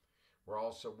 We're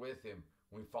also with him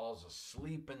when he falls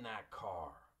asleep in that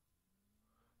car.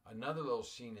 Another little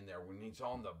scene in there when he's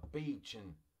on the beach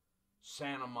in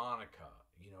Santa Monica,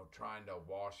 you know, trying to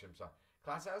wash himself.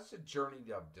 Class, that's a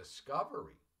journey of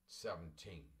discovery,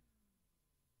 17.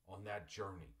 On that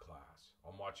journey, class.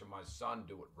 I'm watching my son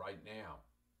do it right now.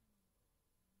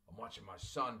 I'm watching my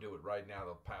son do it right now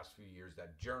the past few years.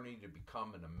 That journey to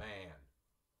becoming a man.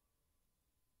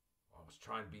 I was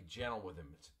trying to be gentle with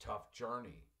him. It's a tough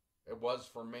journey. It was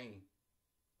for me.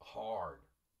 Hard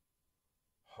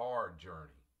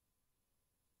journey.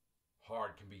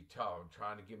 Hard can be tough. I'm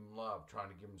trying to give him love, trying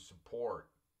to give him support.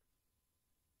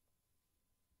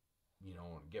 You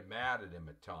know, get mad at him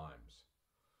at times.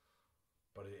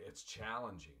 But it's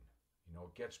challenging. You know,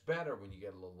 it gets better when you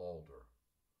get a little older.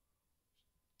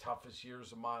 Toughest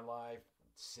years of my life,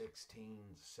 16,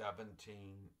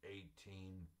 17,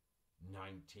 18,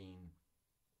 19,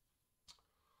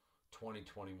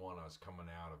 2021, I was coming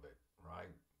out of it,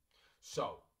 right?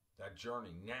 So, that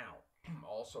journey now,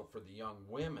 also for the young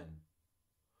women,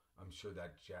 I'm sure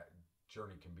that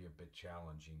journey can be a bit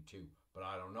challenging too. But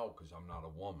I don't know because I'm not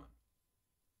a woman.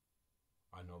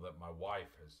 I know that my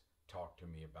wife has talked to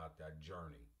me about that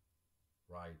journey,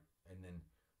 right? And then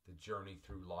the journey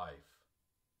through life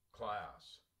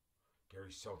class.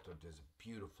 Gary Soto does a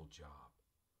beautiful job.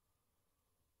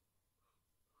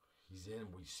 He's in,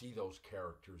 we see those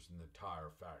characters in the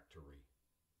tire factory.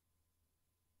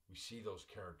 We see those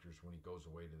characters when he goes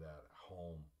away to that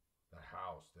home, that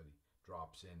house that he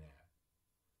drops in at.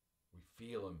 We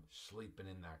feel him sleeping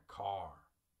in that car.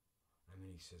 And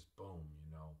then he says, boom, you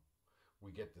know.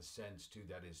 We get the sense, too,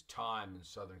 that his time in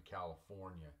Southern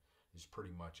California is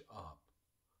pretty much up.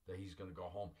 That he's going to go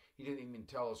home. He didn't even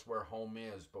tell us where home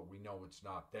is, but we know it's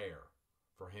not there.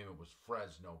 For him, it was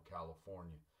Fresno,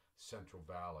 California, Central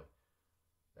Valley.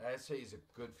 The essay is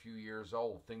a good few years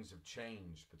old. Things have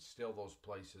changed, but still those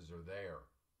places are there,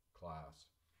 class.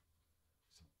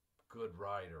 He's a good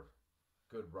writer.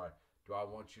 Good writer. Do I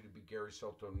want you to be Gary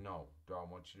Soto? No. Do I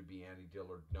want you to be Annie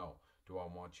Dillard? No. Do I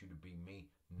want you to be me?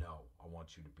 No. I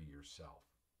want you to be yourself.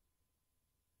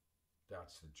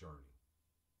 That's the journey.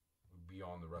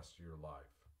 Beyond the rest of your life,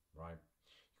 right?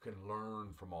 You can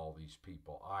learn from all these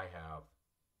people. I have.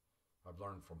 I've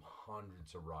learned from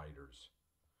hundreds of writers.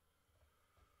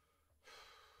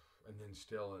 And then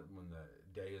still, when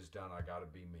the day is done, I got to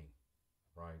be me,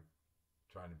 right?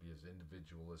 Trying to be as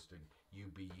individualistic. You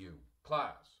be you.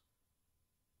 Class.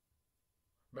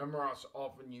 Memoir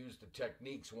often used the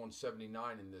techniques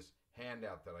 179 in this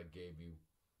handout that I gave you.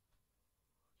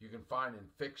 You can find in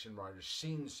fiction writers,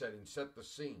 scene setting, set the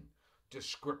scene,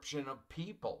 description of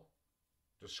people,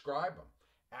 describe them,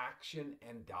 action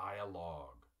and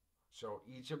dialogue. So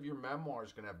each of your memoirs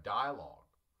is going to have dialogue,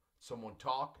 someone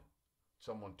talking.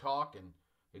 Someone talking,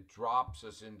 it drops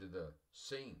us into the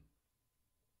scene.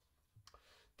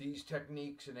 These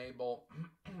techniques enable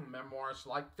memoirists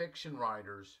like fiction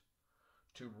writers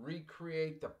to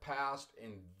recreate the past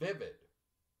in vivid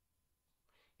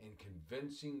and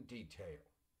convincing detail.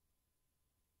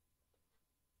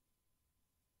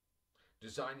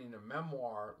 Designing a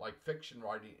memoir like fiction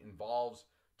writing involves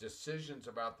decisions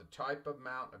about the type of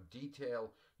amount of detail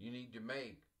you need to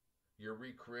make your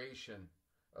recreation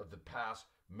of the past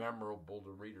memorable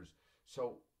to readers.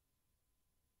 So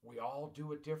we all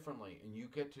do it differently, and you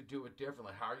get to do it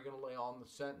differently. How are you going to lay on the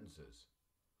sentences?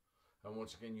 And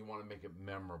once again, you want to make it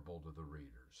memorable to the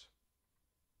readers.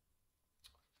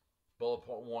 Bullet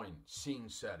point 1, scene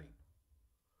setting.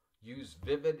 Use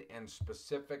vivid and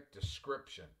specific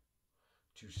description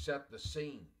to set the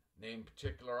scene. Name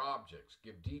particular objects.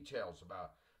 Give details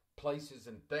about places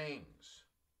and things.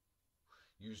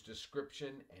 Use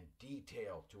description and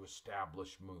detail to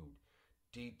establish mood.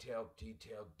 Detail,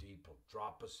 detail, detail.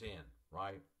 Drop us in,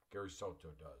 right? Gary Soto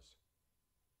does.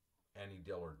 Annie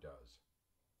Dillard does.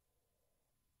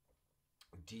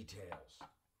 Details,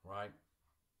 right?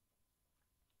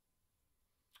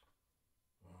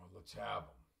 Well, let's have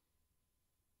them,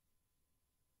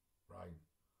 right?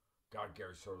 God,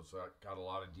 Gary Soto's got a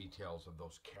lot of details of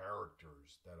those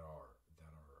characters that are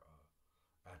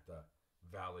at the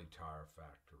Valley Tire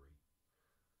Factory.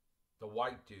 The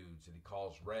white dudes that he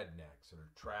calls rednecks that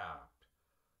are trapped.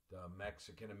 The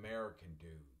Mexican American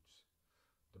dudes.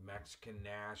 The Mexican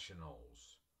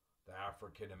nationals. The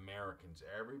African Americans.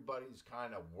 Everybody's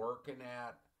kind of working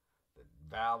at the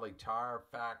Valley Tire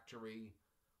Factory.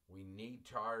 We need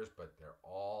tires, but they're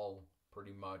all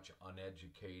pretty much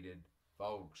uneducated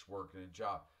folks working a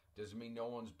job. Doesn't mean no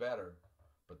one's better.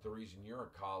 But the reason you're in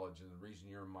college and the reason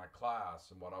you're in my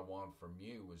class and what I want from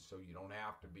you is so you don't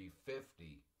have to be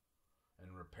 50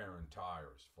 and repairing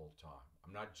tires full time.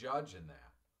 I'm not judging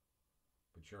that.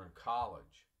 But you're in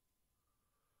college.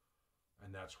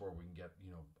 And that's where we can get,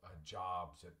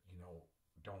 jobs that,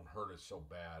 don't hurt us so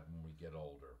bad when we get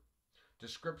older.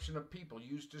 Description of people.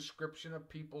 Use description of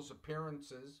people's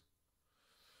appearances.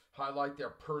 Highlight their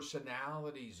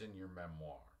personalities in your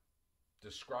memoir.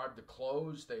 Describe the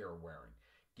clothes they are wearing.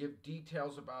 Give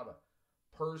details about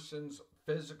a person's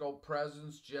physical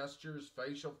presence, gestures,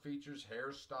 facial features,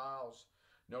 hairstyles.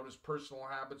 Notice personal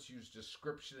habits. Use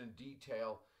description and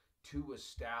detail to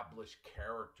establish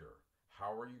character.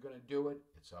 How are you going to do it?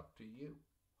 It's up to you.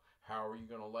 How are you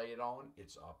going to lay it on?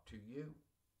 It's up to you.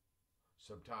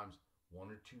 Sometimes 1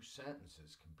 or 2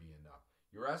 sentences can be enough.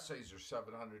 Your essays are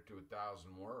 700 to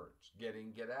 1,000 words. Get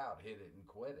in, get out, hit it and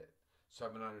quit it.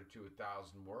 700 to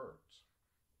 1,000 words.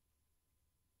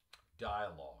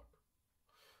 Dialogue.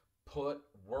 Put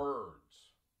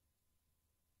words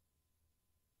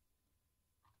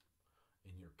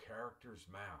in your characters'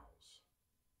 mouths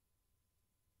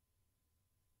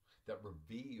that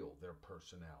reveal their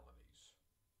personalities.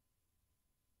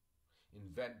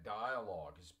 Invent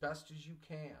dialogue as best as you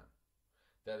can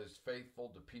that is faithful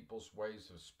to people's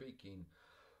ways of speaking.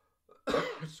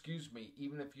 Excuse me,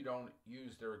 even if you don't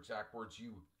use their exact words,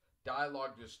 you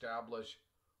dialogue to establish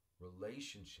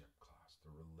relationship, class,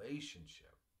 the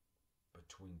relationship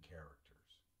between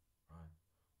characters, right?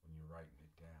 When you're writing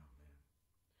it down, man.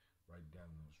 Writing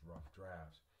down those rough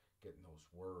drafts, getting those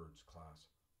words, class,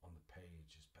 on the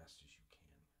page as best as you can.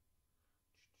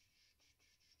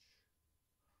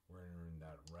 We're entering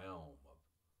that realm of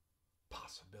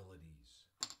possibilities.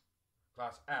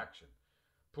 Class, action.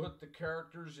 Put the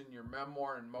characters in your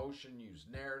memoir in motion. Use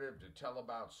narrative to tell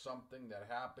about something that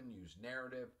happened. Use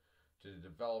narrative to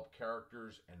develop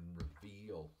characters and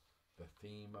reveal the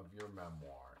theme of your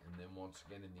memoir. And then once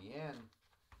again, in the end,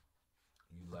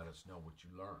 you let us know what you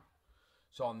learned.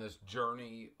 So on this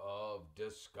journey of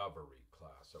discovery,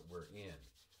 class, that we're in,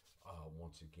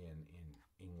 once again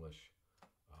in English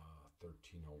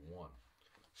 1301.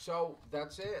 So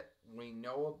that's it. We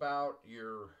know about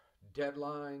your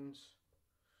deadlines.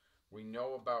 We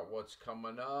know about what's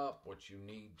coming up, what you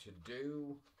need to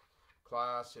do.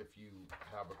 Class, if you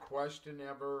have a question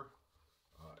ever,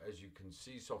 as you can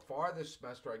see so far this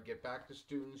semester, I get back to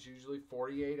students usually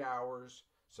 48 hours,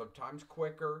 sometimes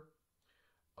quicker.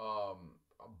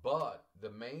 But the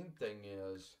main thing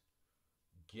is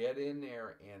get in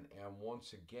there and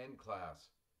once again, class,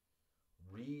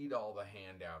 read all the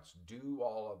handouts, do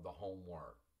all of the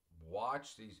homework,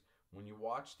 watch these. When you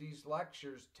watch these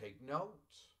lectures, take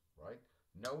notes, right?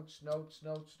 Notes.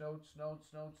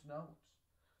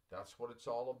 That's what it's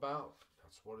all about.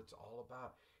 That's what it's all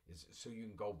about. Is so you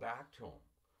can go back to them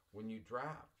when you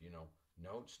draft,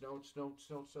 notes.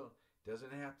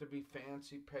 Doesn't have to be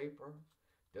fancy paper.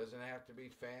 Doesn't have to be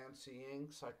fancy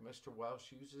inks like Mr.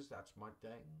 Welsh uses. That's my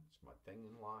thing. It's my thing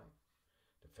in life.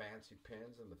 The fancy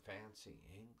pens and the fancy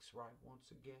inks, right?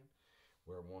 Once again,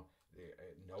 where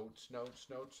notes,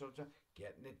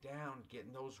 getting it down,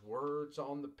 getting those words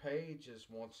on the pages.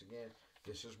 Once again,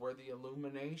 this is where the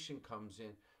illumination comes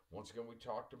in. Once again, we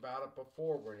talked about it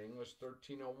before. We're in English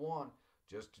 1301,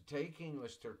 just to take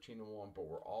English 1301, but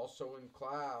we're also in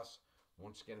class,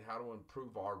 once again, how to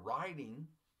improve our writing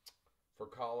for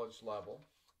college level.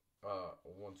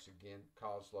 Once again,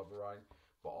 college level writing,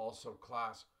 but also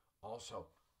class, also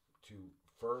to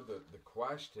further the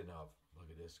question of, look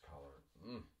at this color.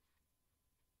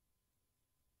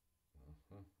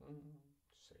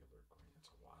 Sailor green.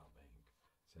 It's a wild ink.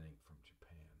 It's an ink from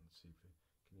Japan. Let's see if it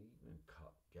can even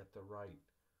get the right.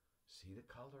 See the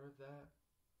color of that?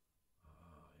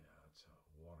 Yeah, it's a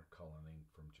watercolor ink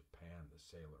from Japan, the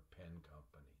Sailor Pen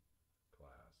Company.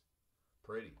 Class.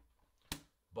 Pretty.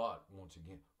 But once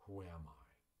again, who am I?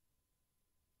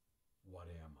 What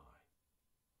am I?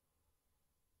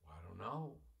 Well, I don't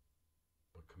know.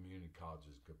 But community college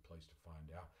is a good place to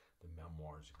find out. The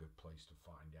memoir is a good place to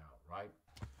find out, right?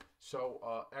 So,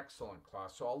 excellent,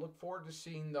 class. So I'll look forward to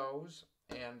seeing those.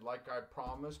 And like I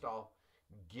promised, I'll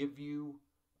give you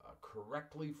a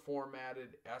correctly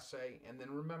formatted essay. And then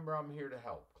remember, I'm here to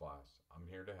help, class. I'm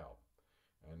here to help.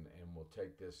 And we'll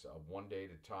take this one day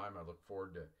at a time. I look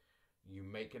forward to you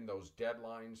making those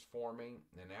deadlines for me.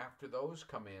 And after those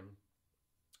come in,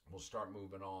 we'll start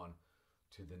moving on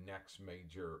to the next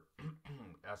major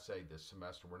essay this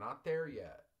semester. We're not there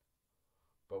yet,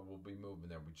 but we'll be moving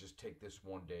there. We just take this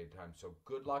one day at a time. So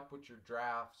good luck with your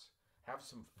drafts. Have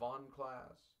some fun,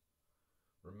 class.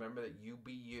 Remember that you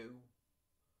be you.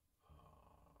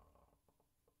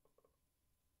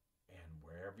 And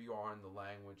wherever you are in the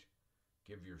language,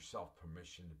 give yourself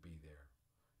permission to be there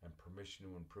and permission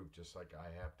to improve, just like I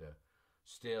have to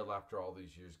still, after all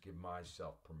these years, give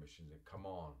myself permission to come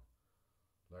on.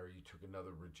 Larry, you took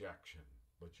another rejection,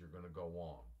 but you're going to go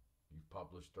on. You've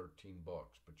published 13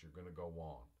 books, but you're going to go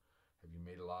on. Have you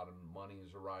made a lot of money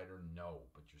as a writer? No,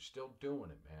 but you're still doing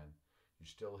it, man.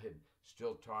 You're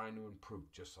still trying to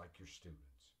improve, just like your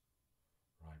students,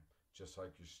 right? Just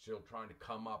like you're still trying to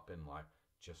come up in life,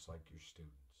 just like your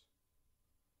students.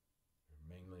 You're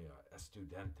mainly a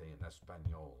estudiante in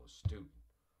Espanol, a student,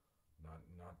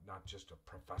 not just a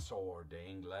profesor de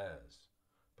inglés,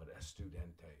 but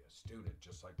estudiante, a student,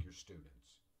 just like your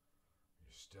students.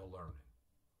 You're still learning,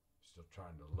 still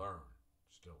trying to learn,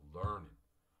 still learning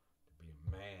to be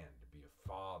a man, to be a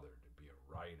father, to be a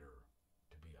writer,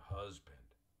 to be a husband,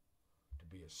 to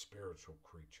be a spiritual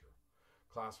creature.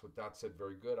 Class, with that said,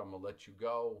 very good. I'm going to let you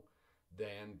go.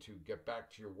 Then to get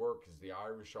back to your work, as the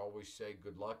Irish always say,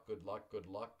 good luck, good luck, good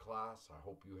luck, class. I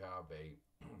hope you have a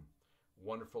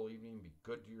wonderful evening. Be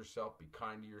good to yourself. Be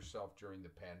kind to yourself during the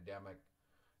pandemic.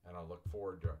 And I look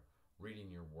forward to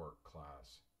reading your work,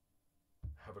 class.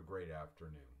 Have a great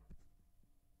afternoon.